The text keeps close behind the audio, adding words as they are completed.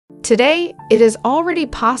Today, it is already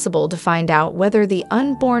possible to find out whether the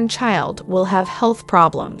unborn child will have health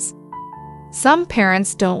problems. Some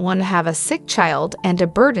parents don't want to have a sick child and a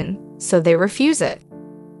burden, so they refuse it.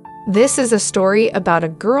 This is a story about a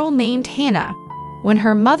girl named Hannah. When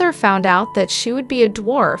her mother found out that she would be a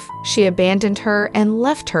dwarf, she abandoned her and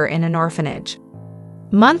left her in an orphanage.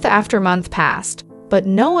 Month after month passed, but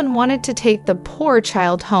no one wanted to take the poor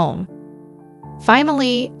child home.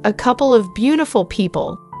 Finally, a couple of beautiful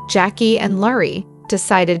people, Jackie and Laurie,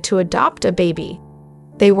 decided to adopt a baby.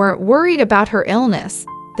 They weren't worried about her illness,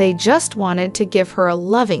 they just wanted to give her a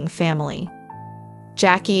loving family.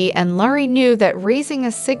 Jackie and Laurie knew that raising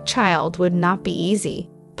a sick child would not be easy,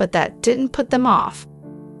 but that didn't put them off.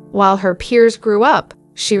 While her peers grew up,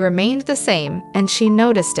 she remained the same and she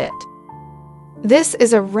noticed it. This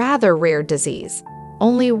is a rather rare disease.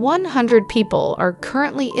 Only 100 people are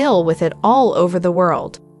currently ill with it all over the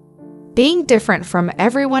world. Being different from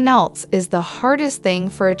everyone else is the hardest thing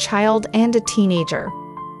for a child and a teenager.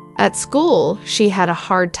 At school, she had a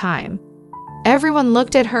hard time. Everyone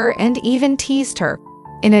looked at her and even teased her.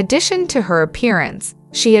 In addition to her appearance,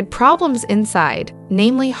 she had problems inside,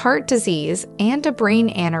 namely heart disease and a brain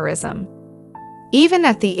aneurysm. Even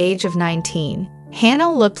at the age of 19,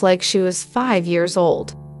 Hannah looked like she was 5 years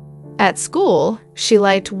old. At school, she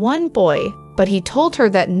liked one boy, but he told her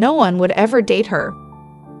that no one would ever date her.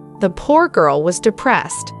 The poor girl was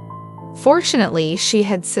depressed. Fortunately, she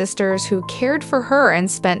had sisters who cared for her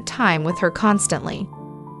and spent time with her constantly.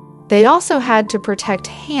 They also had to protect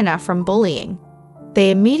Hannah from bullying.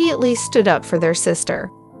 They immediately stood up for their sister.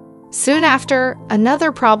 Soon after,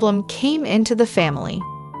 another problem came into the family.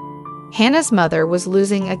 Hannah's mother was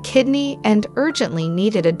losing a kidney and urgently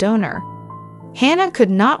needed a donor. Hannah could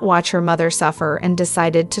not watch her mother suffer and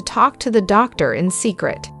decided to talk to the doctor in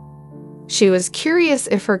secret. She was curious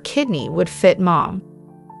if her kidney would fit Mom.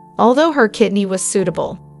 Although her kidney was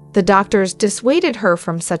suitable, the doctors dissuaded her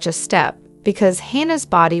from such a step because Hannah's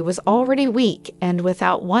body was already weak and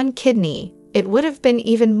without one kidney, it would have been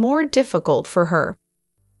even more difficult for her.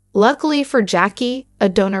 Luckily for Jackie, a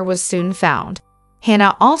donor was soon found.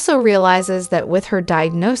 Hannah also realizes that with her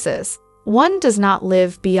diagnosis, one does not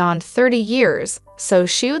live beyond 30 years, so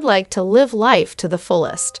she would like to live life to the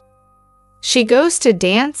fullest. She goes to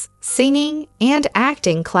dance, singing, and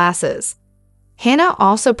acting classes. Hannah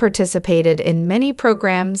also participated in many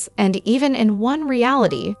programs and even in one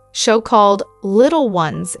reality show called Little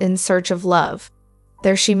Ones in Search of Love.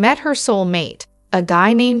 There she met her soulmate, a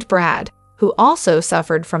guy named Brad, who also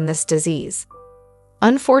suffered from this disease.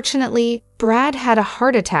 Unfortunately, Brad had a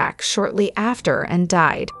heart attack shortly after and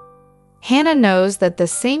died. Hannah knows that the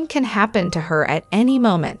same can happen to her at any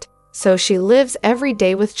moment, so she lives every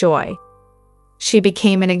day with joy. She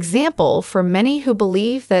became an example for many who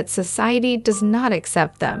believe that society does not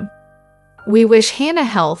accept them. We wish Hannah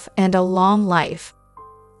health and a long life.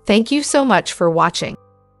 Thank you so much for watching.